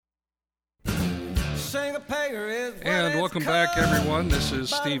And welcome back, everyone. This is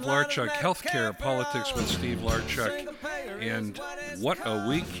Steve Larchuk, Healthcare Politics with Steve Larchuk. And what a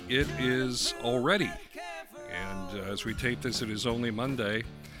week it is already. And as we tape this, it is only Monday.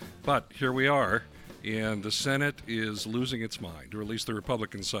 But here we are, and the Senate is losing its mind, or at least the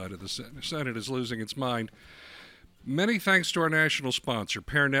Republican side of the Senate is losing its mind. Many thanks to our national sponsor,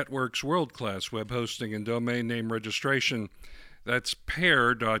 Pair Network's world-class web hosting and domain name registration. That's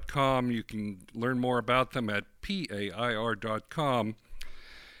pair.com. You can learn more about them at pair.com.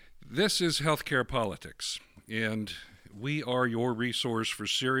 This is Healthcare Politics, and we are your resource for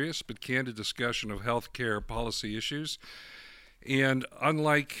serious but candid discussion of healthcare policy issues. And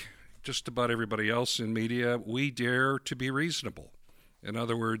unlike just about everybody else in media, we dare to be reasonable. In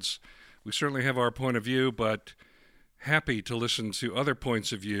other words, we certainly have our point of view, but happy to listen to other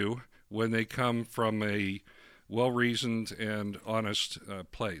points of view when they come from a well-reasoned and honest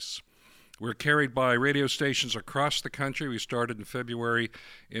place. We're carried by radio stations across the country. We started in February,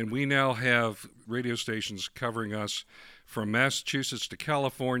 and we now have radio stations covering us from Massachusetts to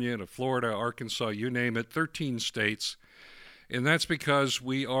California to Florida, Arkansas, you name it, 13 states. And that's because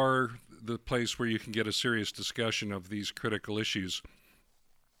we are the place where you can get a serious discussion of these critical issues.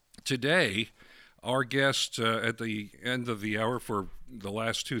 Today, our guest at the end of the hour for the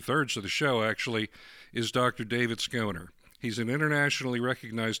last two-thirds of the show, actually, is Dr. David Skoner. He's an internationally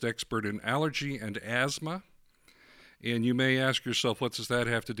recognized expert in allergy and asthma. And you may ask yourself, what does that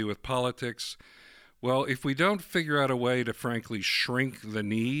have to do with politics? Well, if we don't figure out a way to, frankly, shrink the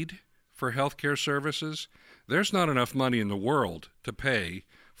need for healthcare services, there's not enough money in the world to pay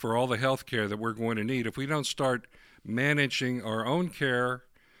for all the healthcare that we're going to need. If we don't start managing our own care,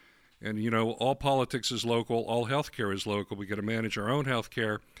 and, you know, all politics is local, all healthcare is local. We got to manage our own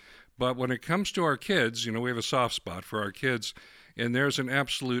healthcare. But when it comes to our kids, you know, we have a soft spot for our kids, and there's an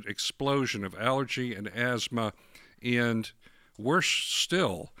absolute explosion of allergy and asthma. And worse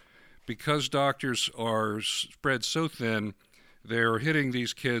still, because doctors are spread so thin, they're hitting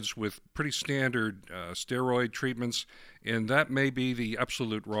these kids with pretty standard steroid treatments, and that may be the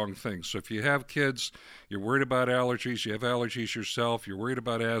absolute wrong thing. So if you have kids, you're worried about allergies, you have allergies yourself, you're worried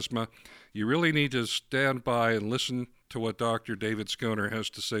about asthma, you really need to stand by and listen to what Dr. David Skoner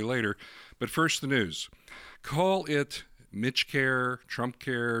has to say later. But first, the news. Call it Mitch Care, Trump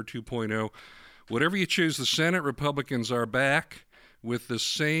Care 2.0. Whatever you choose, the Senate Republicans are back with the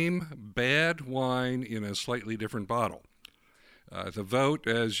same bad wine in a slightly different bottle. The vote,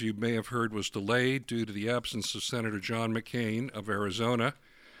 as you may have heard, was delayed due to the absence of Senator John McCain of Arizona,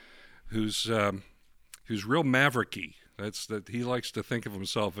 who's real mavericky. That's that he likes to think of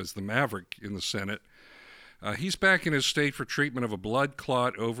himself as the maverick in the Senate. He's back in his state for treatment of a blood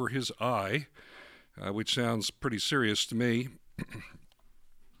clot over his eye, which sounds pretty serious to me.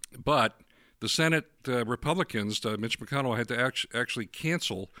 But the Senate Republicans, Mitch McConnell, had to actually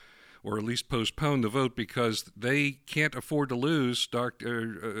cancel or at least postpone the vote because they can't afford to lose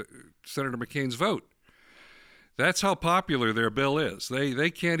Senator McCain's vote. That's how popular their bill is. They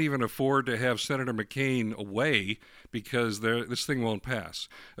can't even afford to have Senator McCain away because this thing won't pass.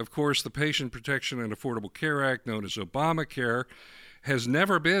 Of course, the Patient Protection and Affordable Care Act, known as Obamacare, has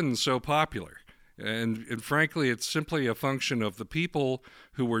never been so popular. And frankly, it's simply a function of the people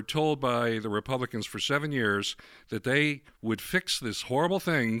who were told by the Republicans for 7 years that they would fix this horrible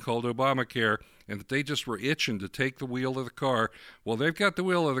thing called Obamacare and that they just were itching to take the wheel of the car. Well, they've got the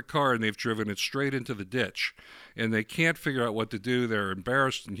wheel of the car and they've driven it straight into the ditch. And they can't figure out what to do. They're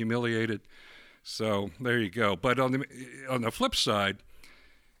embarrassed and humiliated. So there you go. But on the flip side,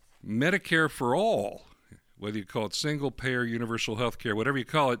 Medicare for all, whether you call it single-payer, universal health care, whatever you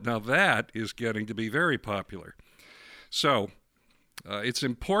call it, now that is getting to be very popular. So it's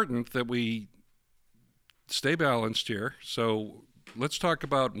important that we stay balanced here. So let's talk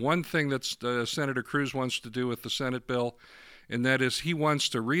about one thing that Senator Cruz wants to do with the Senate bill, and that is he wants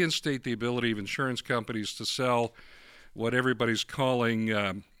to reinstate the ability of insurance companies to sell what everybody's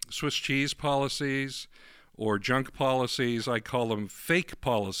calling Swiss cheese policies or junk policies. I call them fake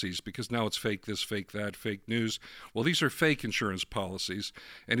policies because now it's fake this, fake that, fake news. Well, these are fake insurance policies.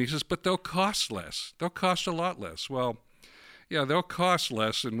 And he says, but they'll cost less. They'll cost a lot less. Well, yeah, they'll cost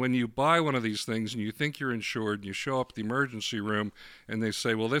less. And when you buy one of these things and you think you're insured and you show up at the emergency room and they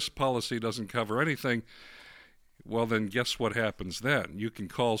say, well, this policy doesn't cover anything, well, then guess what happens then? You can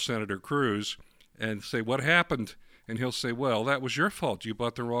call Senator Cruz and say, what happened? And he'll say, well, that was your fault. You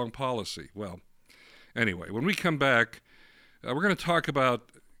bought the wrong policy. Well, anyway, when we come back, we're going to talk about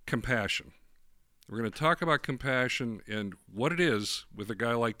compassion. We're going to talk about compassion and what it is with a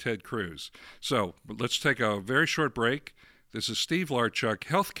guy like Ted Cruz. So let's take a very short break. This is Steve Larchuk,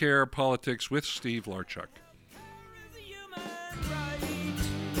 Healthcare Politics with Steve Larchuk.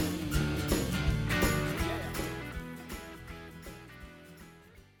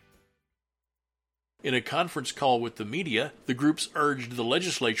 In a conference call with the media, the groups urged the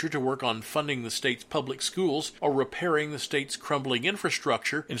legislature to work on funding the state's public schools or repairing the state's crumbling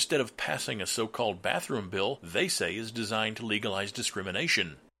infrastructure instead of passing a so-called bathroom bill they say is designed to legalize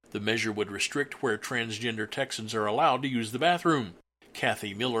discrimination. The measure would restrict where transgender Texans are allowed to use the bathroom.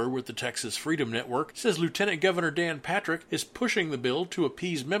 Kathy Miller with the Texas Freedom Network says Lieutenant Governor Dan Patrick is pushing the bill to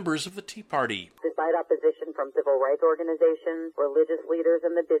appease members of the Tea Party. Despite opposition from civil rights organizations, religious leaders,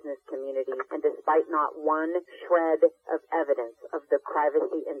 and the business community, and despite not one shred of evidence of the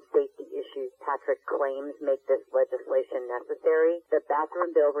privacy and safety issues Patrick claims make this legislation necessary, the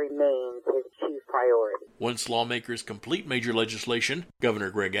bathroom bill remains his chief priority. Once lawmakers complete major legislation,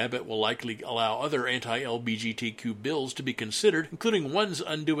 Governor Greg Abbott will likely allow other anti-LGBTQ bills to be considered, including ones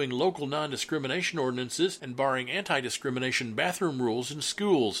undoing local non-discrimination ordinances and barring anti-discrimination bathroom rules in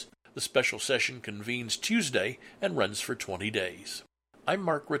schools. The special session convenes Tuesday and runs for 20 days. I'm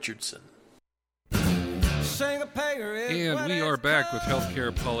Mark Richardson. And we are back with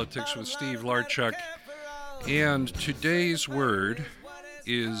Healthcare Politics with Steve Larchuk. And today's word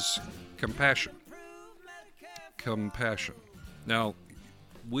is compassion. Compassion. Now,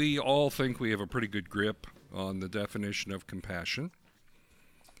 we all think we have a pretty good grip on the definition of compassion.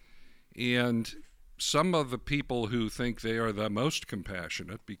 And some of the people who think they are the most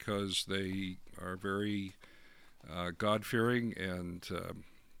compassionate because they are very God-fearing and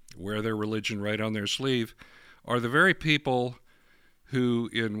wear their religion right on their sleeve are the very people who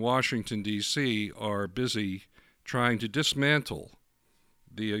in Washington, D.C. are busy trying to dismantle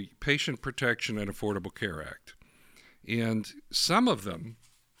the Patient Protection and Affordable Care Act. And some of them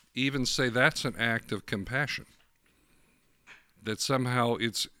even say that's an act of compassion, that somehow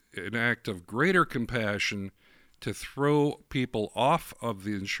it's an act of greater compassion to throw people off of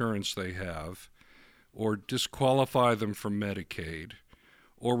the insurance they have or disqualify them from Medicaid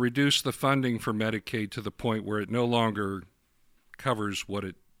or reduce the funding for Medicaid to the point where it no longer covers what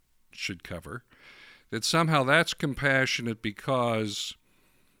it should cover, that somehow that's compassionate because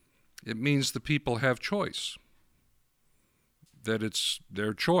it means the people have choice, that it's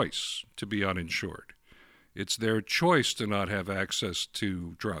their choice to be uninsured. It's their choice to not have access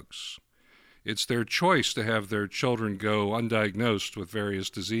to drugs. It's their choice to have their children go undiagnosed with various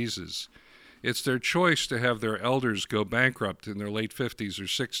diseases. It's their choice to have their elders go bankrupt in their late 50s or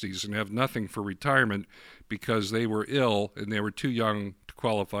 60s and have nothing for retirement because they were ill and they were too young to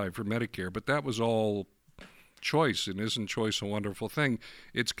qualify for Medicare. But that was all choice, and isn't choice a wonderful thing?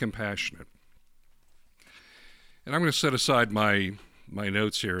 It's compassionate. And I'm going to set aside my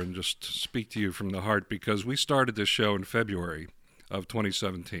notes here and just speak to you from the heart because we started this show in February of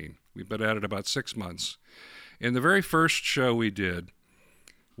 2017. We've been at it about 6 months. And the very first show we did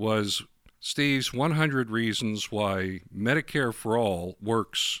was Steve's 100 Reasons Why Medicare for All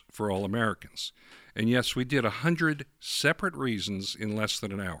Works for All Americans. And yes, we did 100 separate reasons in less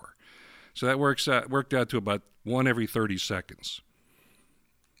than an hour. So that worked out to about one every 30 seconds.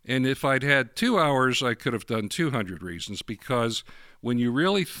 And if I'd had 2 hours, I could have done 200 reasons because when you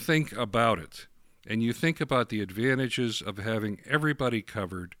really think about it and you think about the advantages of having everybody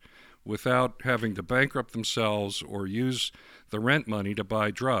covered without having to bankrupt themselves or use the rent money to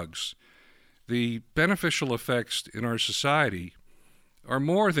buy drugs, the beneficial effects in our society are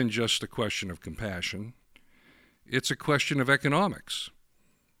more than just a question of compassion. It's a question of economics.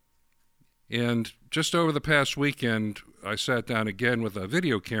 And just over the past weekend, I sat down again with a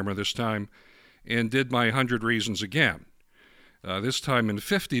video camera this time and did my 100 reasons again, this time in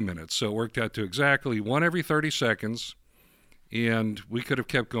 50 minutes. So it worked out to exactly one every 30 seconds, and we could have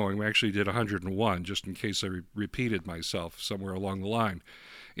kept going. We actually did 101 just in case I repeated myself somewhere along the line.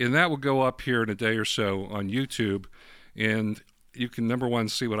 And that will go up here in a day or so on YouTube, and you can, number one,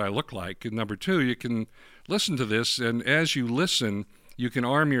 see what I look like, and number two, you can listen to this, and as you listen, you can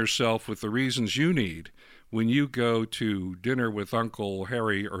arm yourself with the reasons you need when you go to dinner with Uncle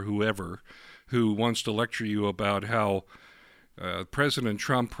Harry or whoever who wants to lecture you about how President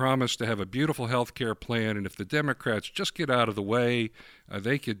Trump promised to have a beautiful health care plan, and if the Democrats just get out of the way,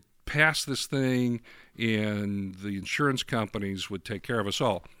 they could pass this thing and the insurance companies would take care of us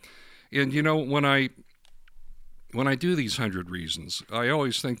all. And, you know, when I do these 100 reasons, I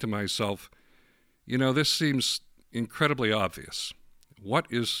always think to myself, you know, this seems incredibly obvious. What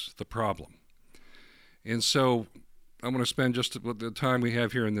is the problem? And so I'm going to spend just the time we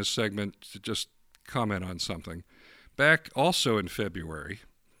have here in this segment to just comment on something. Back also in February,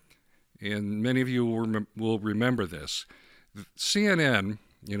 and many of you will remember this, CNN,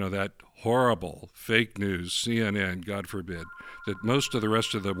 that horrible fake news, CNN, God forbid, that most of the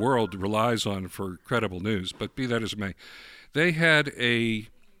rest of the world relies on for credible news, but be that as it may, they had a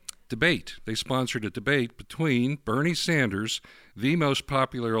debate. They sponsored a debate between Bernie Sanders, the most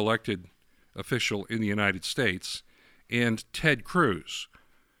popular elected official in the United States, and Ted Cruz,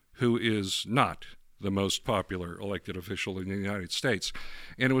 who is not the most popular elected official in the United States.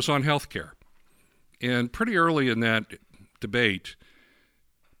 And it was on health care. And pretty early in that debate,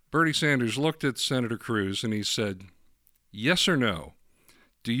 Bernie Sanders looked at Senator Cruz and he said, "Yes or no,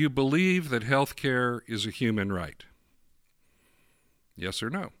 do you believe that health care is a human right?" Yes or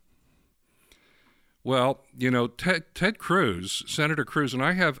no? Well, Ted Cruz, Senator Cruz, and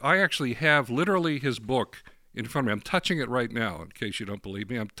I actually have literally his book in front of me. I'm touching it right now, in case you don't believe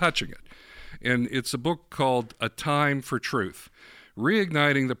me. I'm touching it. And it's a book called A Time for Truth,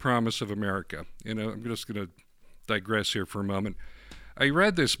 Reigniting the Promise of America. I'm just going to digress here for a moment. I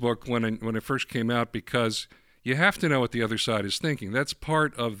read this book when it first came out because you have to know what the other side is thinking. That's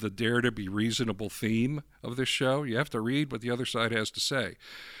part of the Dare to Be Reasonable theme of this show. You have to read what the other side has to say.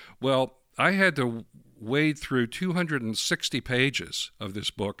 Well, I had to wade through 260 pages of this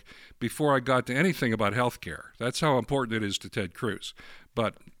book before I got to anything about health care. That's how important it is to Ted Cruz.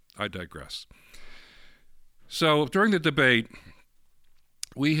 But I digress. So during the debate,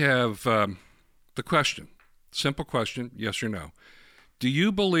 we have the question, simple question, yes or no. Do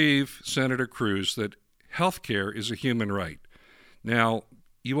you believe, Senator Cruz, that health care is a human right? Now,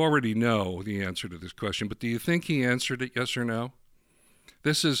 you already know the answer to this question, but do you think he answered it yes or no?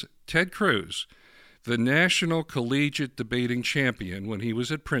 This is Ted Cruz, the national collegiate debating champion when he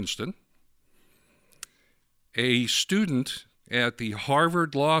was at Princeton, a student at the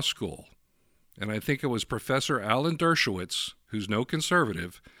Harvard Law School, and I think it was Professor Alan Dershowitz, who's no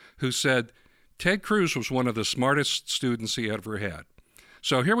conservative, who said Ted Cruz was one of the smartest students he ever had.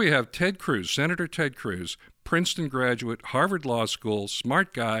 So here we have Ted Cruz, Senator Ted Cruz, Princeton graduate, Harvard Law School,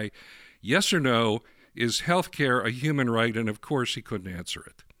 smart guy. Yes or no, is health care a human right? And of course he couldn't answer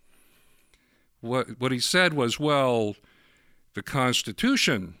it. What he said was, well, the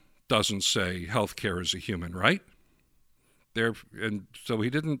Constitution doesn't say health care is a human right. And so he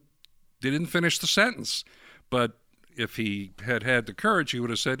didn't finish the sentence. But if he had had the courage, he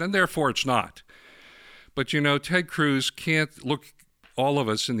would have said, and therefore it's not. But, Ted Cruz can't look all of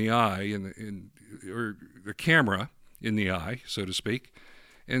us in the eye, or the camera in the eye, so to speak,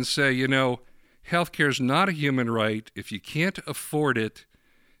 and say, health care is not a human right. If you can't afford it,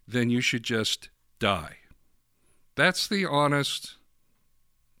 then you should just die. That's the honest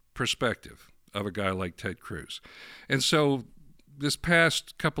perspective of a guy like Ted Cruz. And so this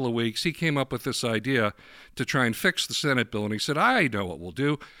past couple of weeks, he came up with this idea to try and fix the Senate bill, and he said, I know what we'll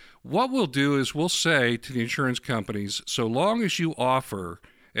do. What we'll do is we'll say to the insurance companies, so long as you offer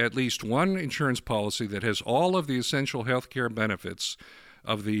at least one insurance policy that has all of the essential health care benefits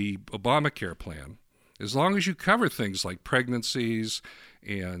of the Obamacare plan, as long as you cover things like pregnancies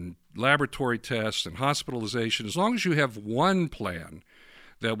and laboratory tests and hospitalization, as long as you have one plan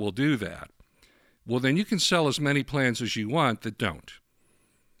that will do that, well, then you can sell as many plans as you want that don't.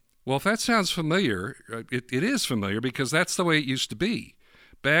 Well, if that sounds familiar, it is familiar because that's the way it used to be.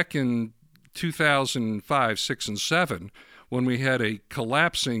 Back in 2005, 6, and 7, when we had a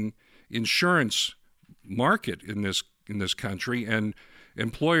collapsing insurance market in this country, and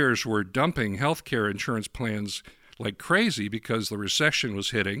employers were dumping health care insurance plans like crazy because the recession was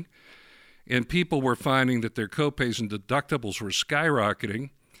hitting, and people were finding that their copays and deductibles were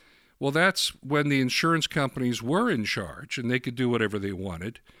skyrocketing. Well, that's when the insurance companies were in charge, and they could do whatever they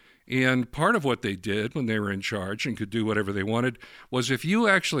wanted. And part of what they did when they were in charge and could do whatever they wanted was if you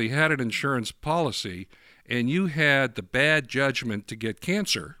actually had an insurance policy and you had the bad judgment to get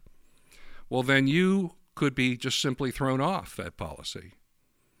cancer, well, then you could be just simply thrown off that policy.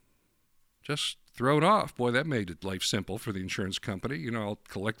 Just thrown off. Boy, that made life simple for the insurance company. I'll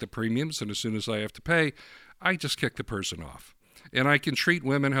collect the premiums, and as soon as I have to pay, I just kick the person off. And I can treat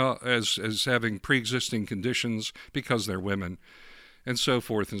women as having pre-existing conditions because they're women, and so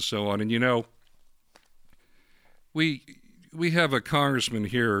forth and so on. And we have a congressman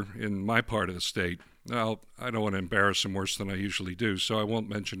here in my part of the state. Now, I don't want to embarrass him worse than I usually do, so I won't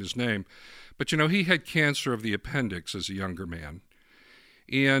mention his name. But, he had cancer of the appendix as a younger man.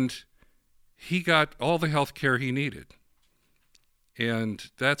 And he got all the health care he needed. And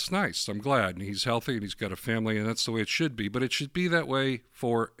that's nice. I'm glad. And he's healthy and he's got a family, and that's the way it should be. But it should be that way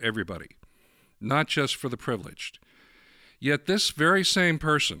for everybody, not just for the privileged. Yet this very same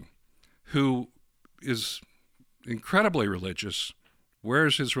person who is incredibly religious,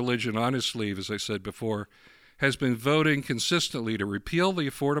 wears his religion on his sleeve, as I said before, has been voting consistently to repeal the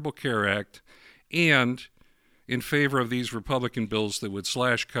Affordable Care Act and in favor of these Republican bills that would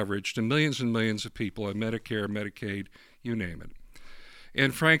slash coverage to millions and millions of people on Medicare, Medicaid, you name it.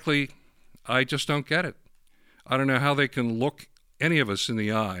 And frankly, I just don't get it. I don't know how they can look any of us in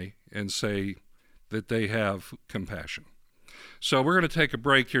the eye and say that they have compassion. So we're going to take a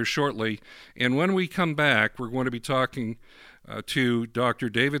break here shortly, and when we come back, we're going to be talking to Dr.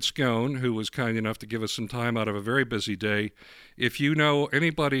 David Scone, who was kind enough to give us some time out of a very busy day. If you know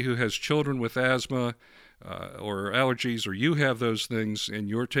anybody who has children with asthma or allergies, or you have those things and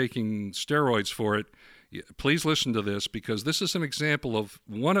you're taking steroids for it, please listen to this, because this is an example of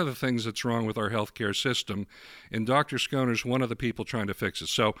one of the things that's wrong with our healthcare system, and Dr. Sconer's one of the people trying to fix it.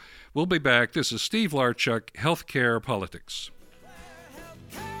 So we'll be back. This is Steve Larchuk, Healthcare Politics.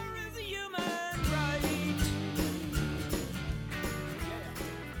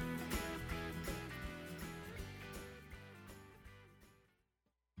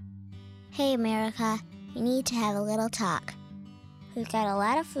 Hey, America, we need to have a little talk. We've got a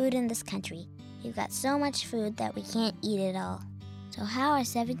lot of food in this country. We've got so much food that we can't eat it all. So how are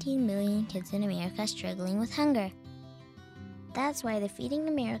 17 million kids in America struggling with hunger? That's why the Feeding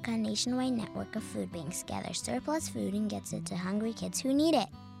America nationwide network of food banks gathers surplus food and gets it to hungry kids who need it.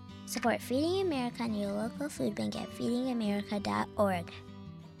 Support Feeding America and your local food bank at feedingamerica.org.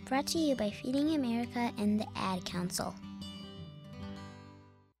 Brought to you by Feeding America and the Ad Council.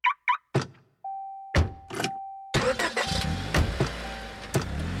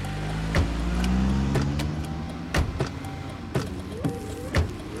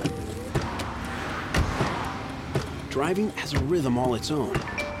 Driving has a rhythm all its own.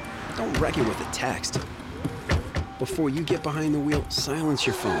 Don't wreck it with a text. Before you get behind the wheel, silence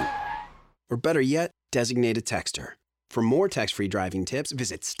your phone. Or better yet, designate a texter. For more text-free driving tips,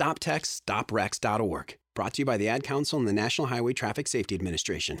 visit stoptextstoprex.org. Brought to you by the Ad Council and the National Highway Traffic Safety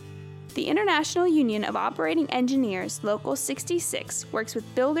Administration. The International Union of Operating Engineers, Local 66, works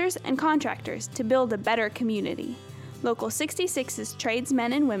with builders and contractors to build a better community. Local 66's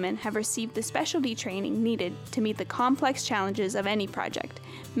tradesmen and women have received the specialty training needed to meet the complex challenges of any project,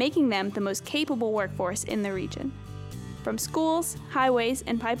 making them the most capable workforce in the region. From schools, highways,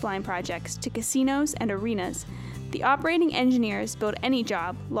 and pipeline projects to casinos and arenas, the operating engineers build any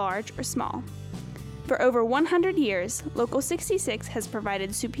job, large or small. For over 100 years, Local 66 has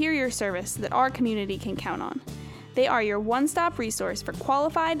provided superior service that our community can count on. They are your one-stop resource for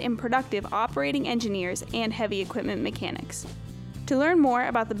qualified and productive operating engineers and heavy equipment mechanics. To learn more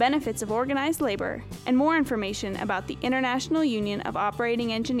about the benefits of organized labor and more information about the International Union of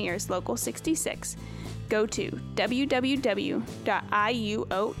Operating Engineers Local 66, go to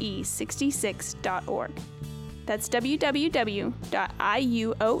www.iuoe66.org. That's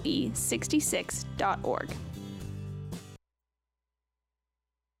www.iuoe66.org.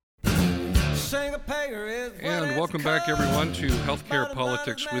 And welcome back, everyone, to Healthcare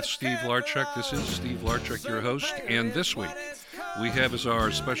Politics with Steve Larchuk. This is Steve Larchuk, your host, and this week we have as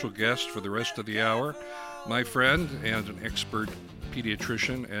our special guest for the rest of the hour my friend and an expert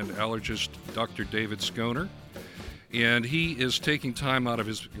pediatrician and allergist, Dr. David Sconer. And he is taking time out of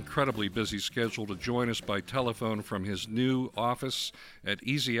his incredibly busy schedule to join us by telephone from his new office at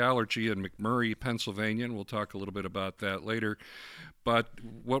Easy Allergy in McMurray, Pennsylvania, and we'll talk a little bit about that later. But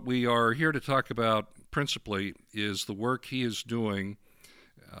what we are here to talk about principally is the work he is doing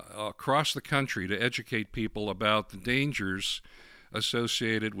across the country to educate people about the dangers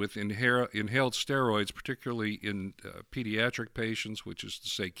associated with inhaled steroids, particularly in pediatric patients, which is to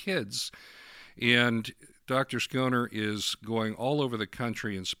say kids. And Dr. Sconer is going all over the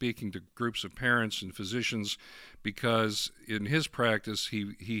country and speaking to groups of parents and physicians because in his practice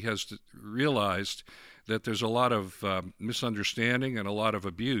he has realized that there's a lot of misunderstanding and a lot of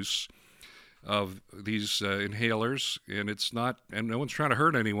abuse of these inhalers, and no one's trying to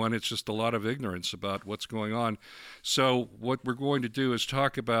hurt anyone. It's just a lot of ignorance about what's going on. So what we're going to do is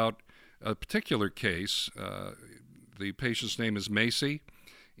talk about a particular case. The patient's name is Macy.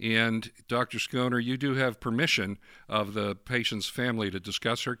 And Dr. Sconer, you do have permission of the patient's family to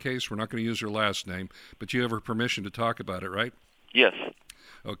discuss her case. We're not going to use her last name, but you have her permission to talk about it, right? Yes.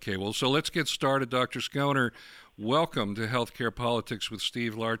 Okay, well, so let's get started. Dr. Sconer, welcome to Healthcare Politics with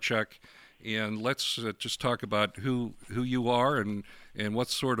Steve Larchuk. And let's just talk about who you are and what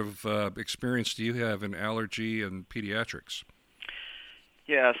sort of experience do you have in allergy and pediatrics?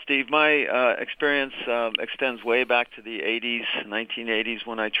 Yeah, Steve, my experience extends way back to the 1980s,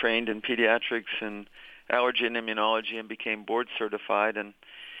 when I trained in pediatrics and allergy and immunology and became board certified. And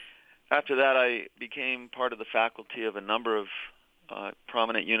after that, I became part of the faculty of a number of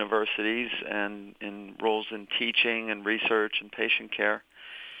prominent universities and in roles in teaching and research and patient care.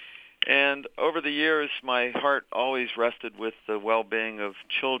 And over the years, my heart always rested with the well-being of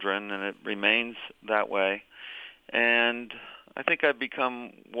children, and it remains that way. And I think I've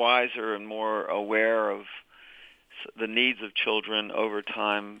become wiser and more aware of the needs of children over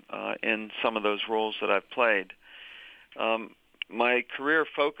time in some of those roles that I've played. My career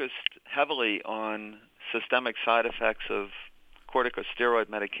focused heavily on systemic side effects of corticosteroid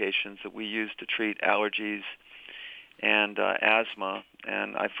medications that we use to treat allergies and asthma,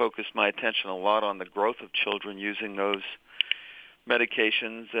 and I focused my attention a lot on the growth of children using those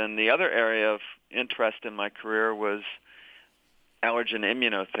medications. And the other area of interest in my career was allergen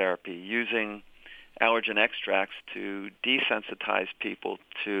immunotherapy, using allergen extracts to desensitize people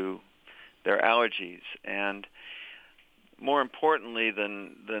to their allergies. And more importantly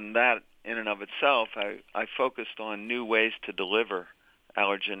than that in and of itself, I focused on new ways to deliver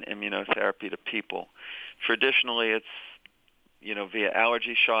allergen immunotherapy to people. Traditionally, it's via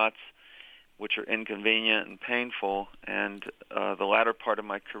allergy shots, which are inconvenient and painful, and the latter part of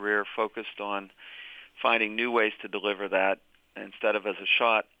my career focused on finding new ways to deliver that instead of as a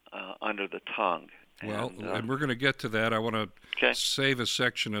shot under the tongue. Well, and we're going to get to that. I want to save a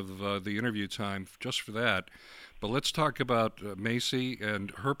section of the interview time just for that. But let's talk about Macy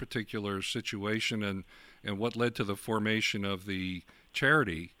and her particular situation and what led to the formation of the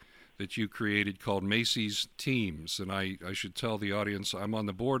charity that you created called Macy's Teams. And I should tell the audience I'm on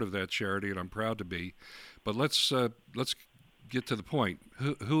the board of that charity, and I'm proud to be. But let's get to the point.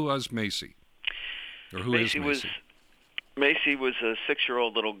 Who was Macy? Or who is Macy? Macy was a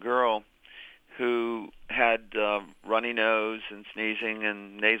 6-year-old little girl who had runny nose and sneezing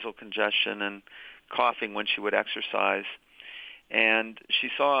and nasal congestion and coughing when she would exercise. And she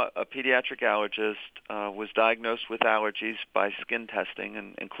saw a pediatric allergist, was diagnosed with allergies by skin testing,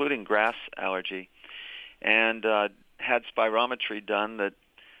 and including grass allergy, and had spirometry done that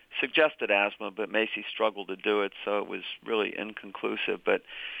suggested asthma, but Macy struggled to do it, so it was really inconclusive. But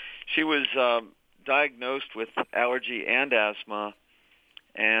she was diagnosed with allergy and asthma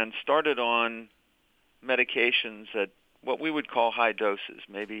and started on medications at what we would call high doses,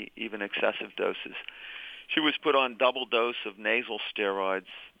 maybe even excessive doses. She was put on double dose of nasal steroids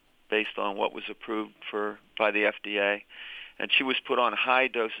based on what was approved by the FDA, and she was put on high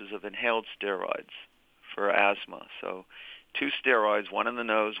doses of inhaled steroids for asthma. So 2 steroids, one in the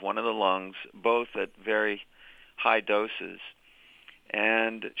nose, one in the lungs, both at very high doses.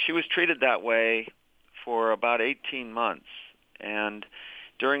 And she was treated that way for about 18 months. And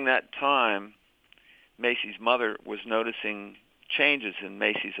during that time, Macy's mother was noticing changes in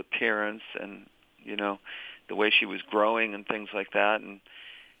Macy's appearance and, the way she was growing and things like that. And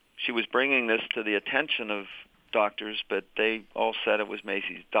she was bringing this to the attention of doctors, but they all said it was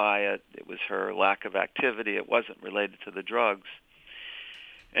Macy's diet, it was her lack of activity, it wasn't related to the drugs.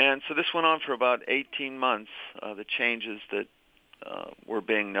 And so this went on for about 18 months, the changes that were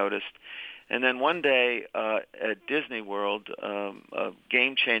being noticed. And then one day at Disney World, a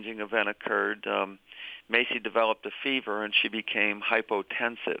game-changing event occurred. Macy developed a fever, and she became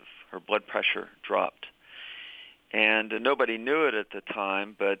hypotensive. Her blood pressure dropped. And nobody knew it at the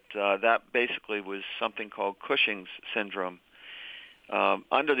time, but that basically was something called Cushing's syndrome.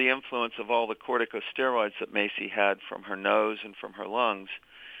 Under the influence of all the corticosteroids that Macy had from her nose and from her lungs,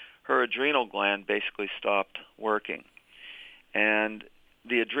 her adrenal gland basically stopped working. And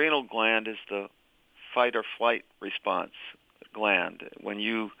the adrenal gland is the fight or flight response gland. When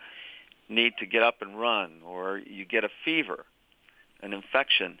you need to get up and run or you get a fever, an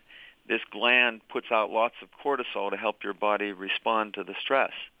infection, this gland puts out lots of cortisol to help your body respond to the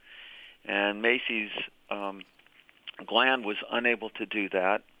stress. And Macy's gland was unable to do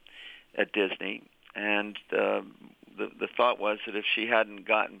that at Disney. And the thought was that if she hadn't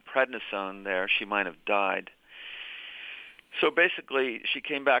gotten prednisone there, she might have died. So basically, she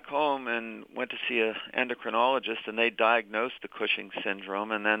came back home and went to see an endocrinologist, and they diagnosed the Cushing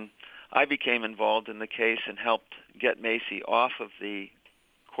syndrome. And then I became involved in the case and helped get Macy off of the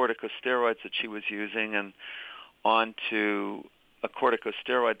corticosteroids that she was using and onto a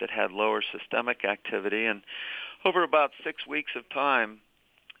corticosteroid that had lower systemic activity. And over about 6 weeks of time,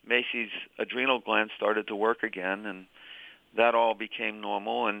 Macy's adrenal gland started to work again, and that all became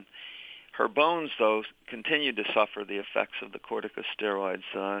normal. And her bones, though, continued to suffer the effects of the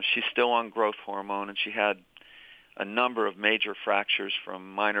corticosteroids. She's still on growth hormone, and she had a number of major fractures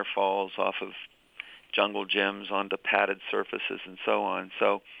from minor falls off of jungle gyms onto padded surfaces and so on.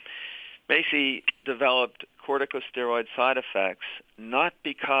 So Macy developed corticosteroid side effects, not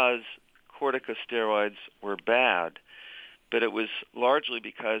because corticosteroids were bad, but it was largely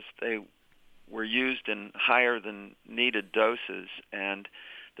because they were used in higher than needed doses, and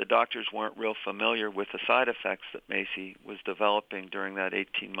the doctors weren't real familiar with the side effects that Macy was developing during that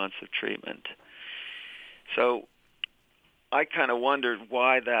 18 months of treatment. So I kind of wondered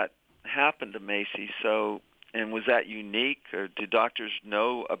why that happened to Macy. And was that unique, or do doctors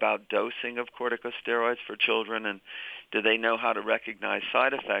know about dosing of corticosteroids for children, and do they know how to recognize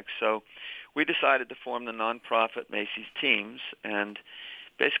side effects? So we decided to form the nonprofit Macy's Teams, and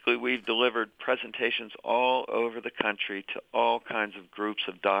basically we've delivered presentations all over the country to all kinds of groups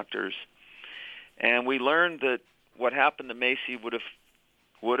of doctors. And we learned that what happened to Macy would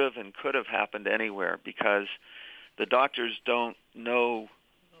have and could have happened anywhere, because the doctors don't know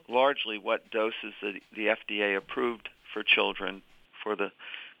largely what doses the FDA approved for children for the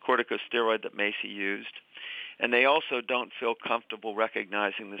corticosteroid that Macy used. And they also don't feel comfortable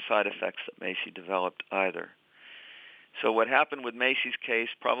recognizing the side effects that Macy developed either. So what happened with Macy's case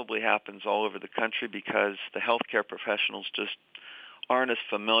probably happens all over the country because the healthcare professionals just aren't as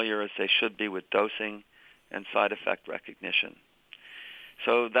familiar as they should be with dosing and side effect recognition.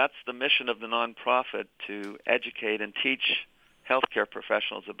 So that's the mission of the nonprofit, to educate and teach healthcare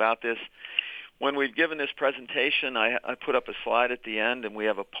professionals about this. When we've given this presentation, I put up a slide at the end, and we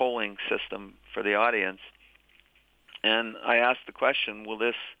have a polling system for the audience. And I asked the question, will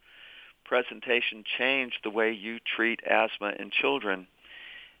this presentation change the way you treat asthma in children?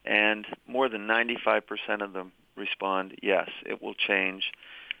 And more than 95% of them respond, yes, it will change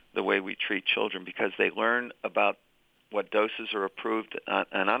the way we treat children, because they learn about what doses are approved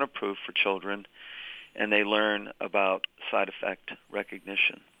and unapproved for children, and they learn about side effect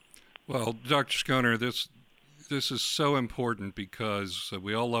recognition. Well, Dr. Schoner, this is so important because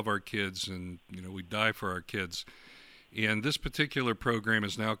we all love our kids, and we die for our kids. And this particular program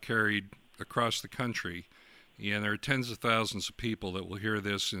is now carried across the country, and there are tens of thousands of people that will hear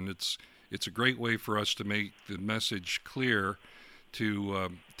this, and it's a great way for us to make the message clear to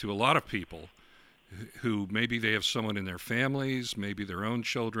a lot of people who maybe they have someone in their families, maybe their own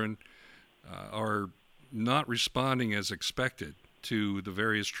children, are not responding as expected to the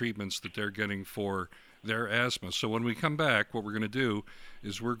various treatments that they're getting for their asthma. So when we come back, what we're going to do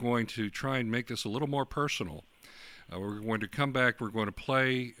is we're going to try and make this a little more personal. We're going to come back, we're going to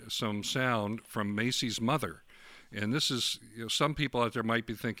play some sound from Macy's mother. And this is, some people out there might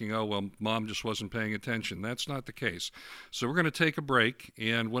be thinking, oh, well, mom just wasn't paying attention. That's not the case. So we're going to take a break,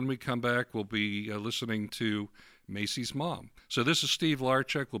 and when we come back, we'll be listening to Macy's mom. So this is Steve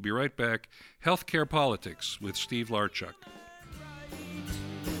Larchuk. We'll be right back. Healthcare Politics with Steve Larchuk.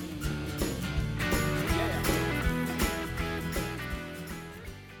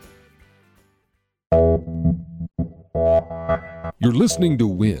 You're listening to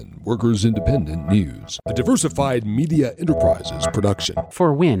WIN, Workers Independent News, a diversified media enterprises production.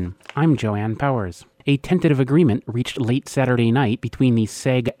 For WIN, I'm Joanne Powers. A tentative agreement reached late Saturday night between the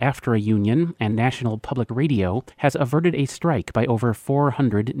SAG-AFTRA union and National Public Radio has averted a strike by over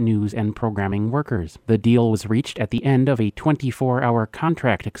 400 news and programming workers. The deal was reached at the end of a 24-hour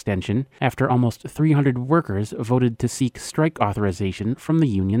contract extension after almost 300 workers voted to seek strike authorization from the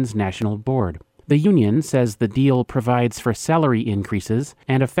union's national board. The union says the deal provides for salary increases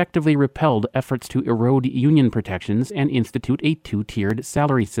and effectively repelled efforts to erode union protections and institute a two-tiered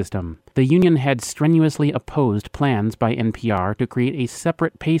salary system. The union had strenuously opposed plans by NPR to create a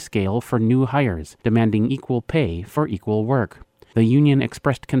separate pay scale for new hires, demanding equal pay for equal work. The union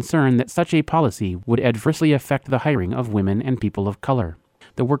expressed concern that such a policy would adversely affect the hiring of women and people of color.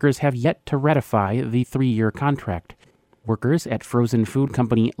 The workers have yet to ratify the 3-year contract. Workers at frozen food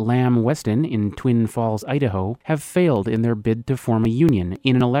company Lamb Weston in Twin Falls, Idaho, have failed in their bid to form a union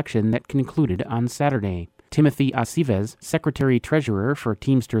in an election that concluded on Saturday. Timothy Aceves, Secretary-Treasurer for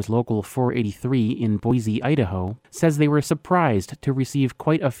Teamsters Local 483 in Boise, Idaho, says they were surprised to receive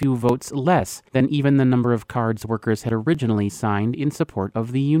quite a few votes less than even the number of cards workers had originally signed in support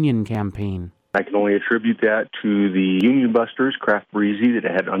of the union campaign. I can only attribute that to the union busters, Craft Breezy, that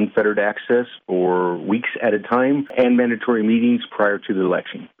had unfettered access for weeks at a time, and mandatory meetings prior to the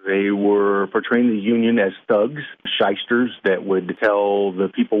election. They were portraying the union as thugs, shysters that would tell the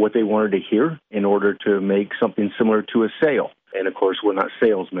people what they wanted to hear in order to make something similar to a sale. And, of course, we're not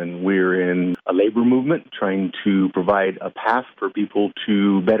salesmen. We're in a labor movement trying to provide a path for people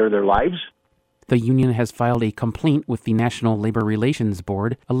to better their lives. The union has filed a complaint with the National Labor Relations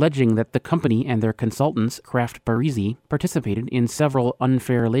Board, alleging that the company and their consultants, Kraft Barisi, participated in several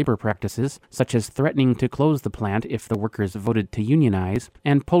unfair labor practices, such as threatening to close the plant if the workers voted to unionize,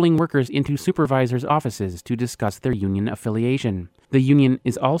 and pulling workers into supervisors' offices to discuss their union affiliation. The union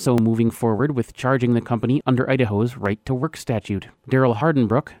is also moving forward with charging the company under Idaho's right-to-work statute. Daryl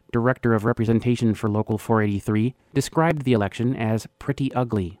Hardenbrook, Director of Representation for Local 483, described the election as pretty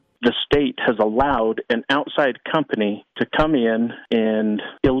ugly. The state has allowed an outside company to come in and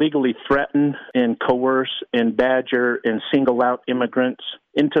illegally threaten and coerce and badger and single out immigrants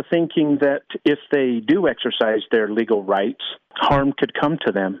into thinking that if they do exercise their legal rights, harm could come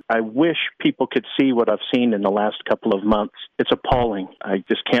to them. I wish people could see what I've seen in the last couple of months. It's appalling. I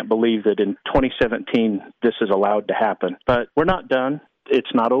just can't believe that in 2017 this is allowed to happen. But we're not done.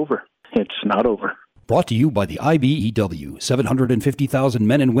 It's not over. It's not over. Brought to you by the IBEW, 750,000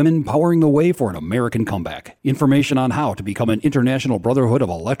 men and women powering the way for an American comeback. Information on how to become an International Brotherhood of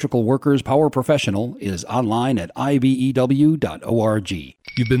Electrical Workers Power Professional is online at ibew.org.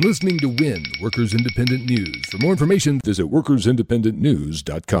 You've been listening to WIN, Workers Independent News. For more information, visit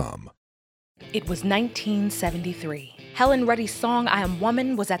workersindependentnews.com. It was 1973. Helen Reddy's song, I Am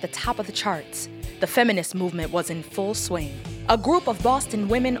Woman, was at the top of the charts. The feminist movement was in full swing. A group of Boston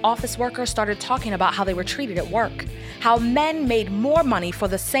women office workers started talking about how they were treated at work, how men made more money for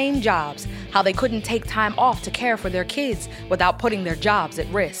the same jobs, how they couldn't take time off to care for their kids without putting their jobs at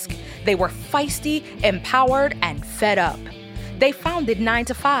risk. They were feisty, empowered, and fed up. They founded 9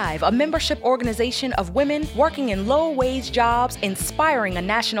 to 5, a membership organization of women working in low-wage jobs, inspiring a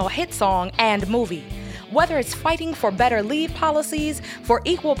national hit song and movie. Whether it's fighting for better leave policies, for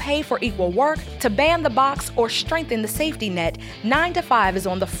equal pay for equal work, to ban the box or strengthen the safety net, 9 to 5 is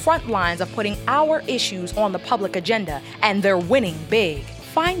on the front lines of putting our issues on the public agenda, and they're winning big.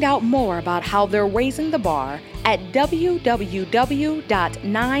 Find out more about how they're raising the bar at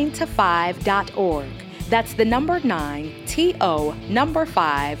www.9to5.org. That's the number 9, T-O, number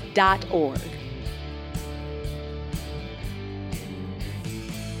 5.org.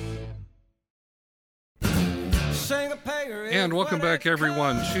 And welcome back,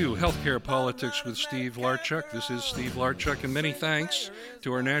 everyone, to Healthcare Politics with Steve Larchuk. This is Steve Larchuk, and many thanks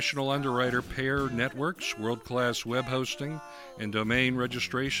to our national underwriter, Payer Networks, world-class web hosting and domain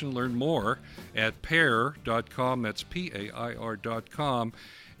registration. Learn more at payer.com. That's Pair.com.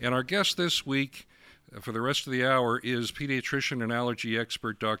 And our guest this week, for the rest of the hour, is pediatrician and allergy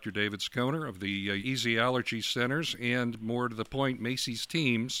expert Dr. David Skoner of the Easy Allergy Centers, and more to the point, Macy's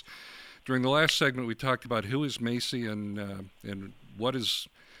Teams. During the last segment, we talked about who is Macy and what is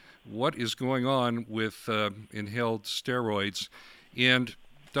going on with inhaled steroids. And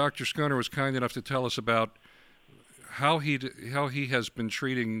Dr. Skoner was kind enough to tell us about how he has been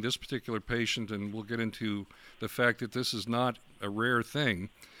treating this particular patient, and we'll get into the fact that this is not a rare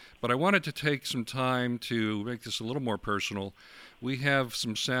thing. But I wanted to take some time to make this a little more personal. We have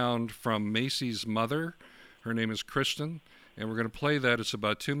some sound from Macy's mother. Her name is Kristen. And we're going to play that. It's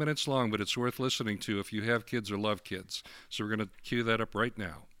about 2 minutes long, but it's worth listening to if you have kids or love kids. So we're going to cue that up right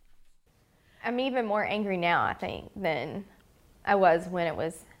now. I'm even more angry now, I think, than I was when it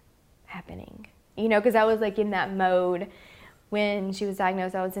was happening. You know, because I was like in that mode when she was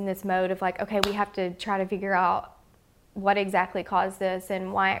diagnosed. I was in this mode of like, okay, we have to try to figure out what exactly caused this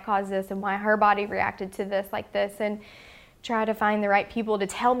and why it caused this and why her body reacted to this like this, and try to find the right people to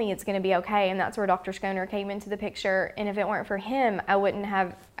tell me it's going to be okay. And that's where Dr. Skoner came into the picture. And if it weren't for him, I would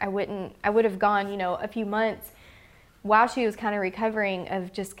have gone, you know, a few months while she was kind of recovering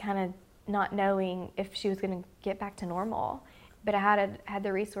of just kind of not knowing if she was going to get back to normal. But I had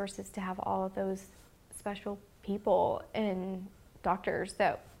the resources to have all of those special people and doctors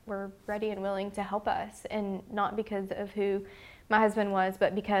that were ready and willing to help us, and not because of who my husband was,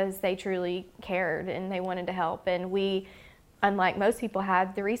 but because they truly cared and they wanted to help. And we, unlike most people,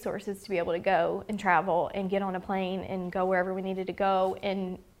 had the resources to be able to go and travel and get on a plane and go wherever we needed to go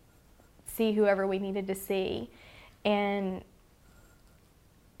and see whoever we needed to see. And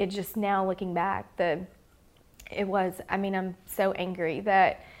it just, now looking back, I'm so angry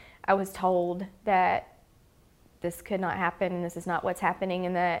that I was told that this could not happen and this is not what's happening,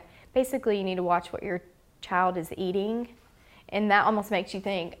 and that basically you need to watch what your child is eating. And that almost makes you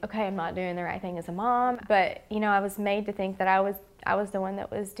think, okay, I'm not doing the right thing as a mom. But, you know, I was made to think that I was the one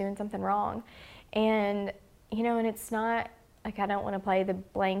that was doing something wrong. And, you know, and it's not, like, I don't want to play the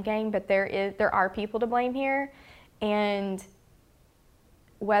blame game, but there are people to blame here. And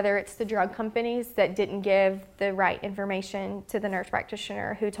whether it's the drug companies that didn't give the right information to the nurse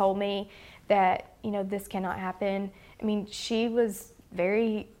practitioner who told me that, you know, this cannot happen. I mean, she was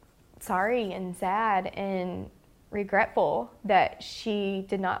very sorry and sad and regretful that she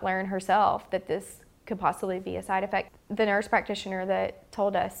did not learn herself that this could possibly be a side effect. The nurse practitioner that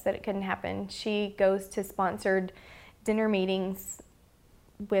told us that it couldn't happen, she goes to sponsored dinner meetings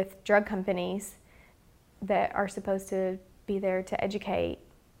with drug companies that are supposed to be there to educate,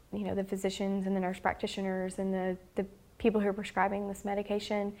 the physicians and the nurse practitioners and the people who are prescribing this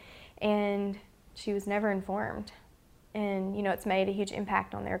medication, and she was never informed. And, it's made a huge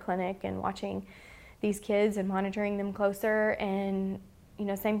impact on their clinic and watching these kids and monitoring them closer. And,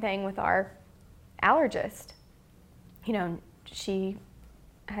 same thing with our allergist. She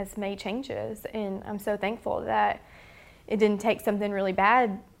has made changes, and I'm so thankful that it didn't take something really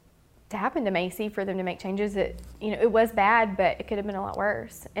bad to happen to Macy for them to make changes. It was bad, but it could have been a lot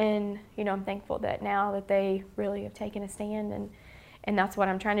worse. And, I'm thankful that now that they really have taken a stand, and that's what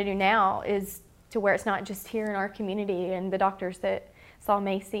I'm trying to do now, is to where it's not just here in our community and the doctors that saw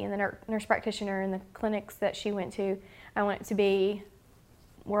Macy and the nurse practitioner and the clinics that she went to. I want it to be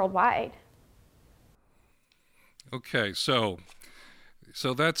worldwide. Okay, so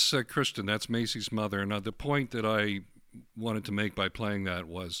that's Kristen, that's Macy's mother. Now, the point that I wanted to make by playing that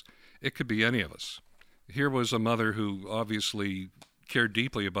was it could be any of us. Here was a mother who obviously cared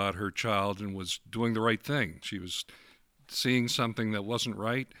deeply about her child and was doing the right thing. She was seeing something that wasn't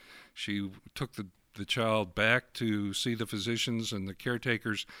right. She took the child back to see the physicians and the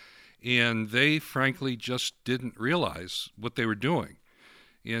caretakers, and they frankly just didn't realize what they were doing.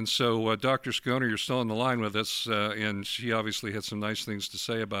 And so, Dr. Schoner, you're still on the line with us, and she obviously had some nice things to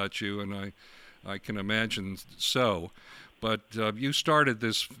say about you, and I can imagine so. But you started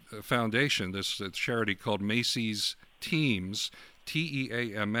this foundation, this charity called Macy's Teams,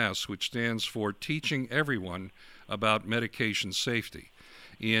 TEAMS, which stands for Teaching Everyone About Medication Safety.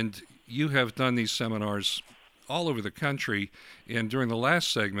 And you have done these seminars all over the country, and during the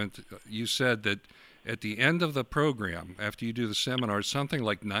last segment, you said that at the end of the program, after you do the seminar, something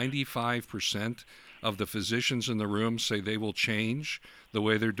like 95% of the physicians in the room say they will change the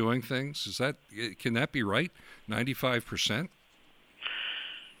way they're doing things. Can that be right? 95%?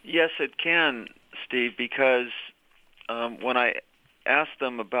 Yes, it can, Steve, because when I asked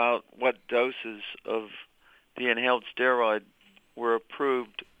them about what doses of the inhaled steroid were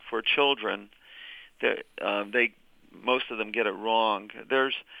approved for children, most of them get it wrong.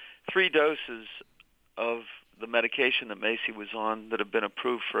 There's 3 doses of the medication that Macy was on that have been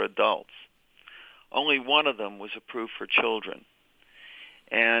approved for adults. Only one of them was approved for children.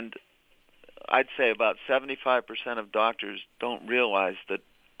 And I'd say about 75% of doctors don't realize that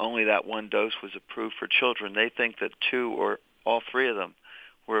only that one dose was approved for children. They think that 2 or all 3 of them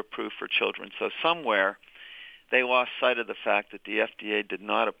were approved for children. So somewhere they lost sight of the fact that the FDA did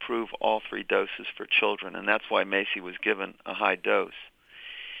not approve all 3 doses for children, and that's why Macy was given a high dose.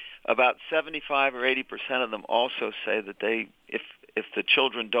 About 75 or 80% of them also say that if the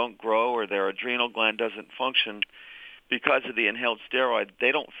children don't grow or their adrenal gland doesn't function because of the inhaled steroid,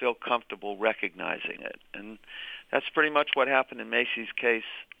 they don't feel comfortable recognizing it. And that's pretty much what happened in Macy's case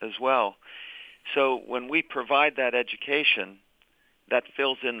as well. So when we provide that education, that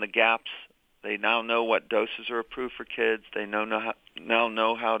fills in the gaps. They now know what doses are approved for kids. They now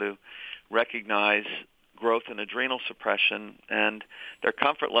know how to recognize growth and adrenal suppression, and their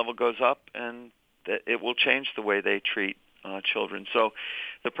comfort level goes up, and it will change the way they treat children. So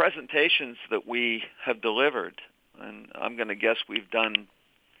the presentations that we have delivered, and I'm going to guess we've done